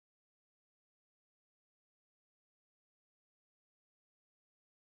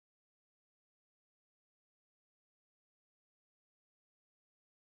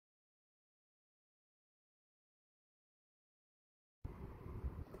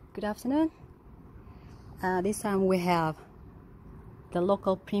Good afternoon. This time we have the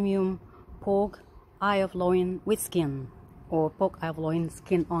local premium pork eye of loin with skin, or pork eye of loin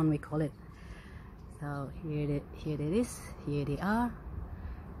skin on, we call it. So here it is. Here they are.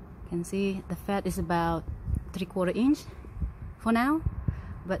 You can see the fat is about 3/4 inch for now,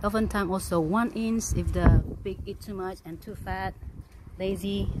 but oftentimes also 1 inch if the pig eat too much and too fat,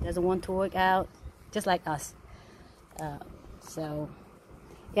 lazy, doesn't want to work out, just like us. So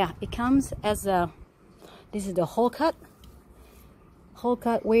yeah, it comes as a, this is the whole cut. Whole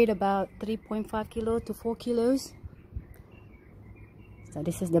cut weight about 3.5 kilo to 4 kilos. So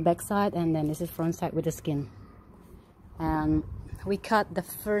this is the back side, and then this is front side with the skin. And we cut the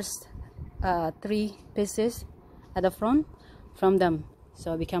first 3 pieces at the front from them,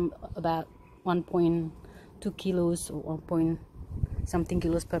 so it become about 1.2 kilos or 1 point something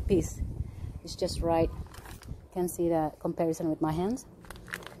kilos per piece. It's just right. You can see the comparison with my hands.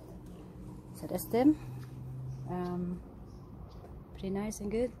 So that's them. Pretty nice and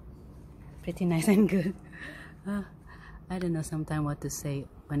good. Pretty nice and good. I don't know sometimes what to say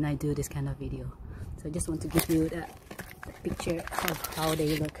when I do this kind of video. So I just want to give you the picture of how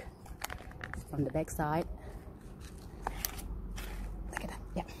they look from the back side. Look at that.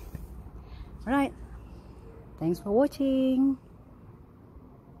 Yeah. Alright. Thanks for watching.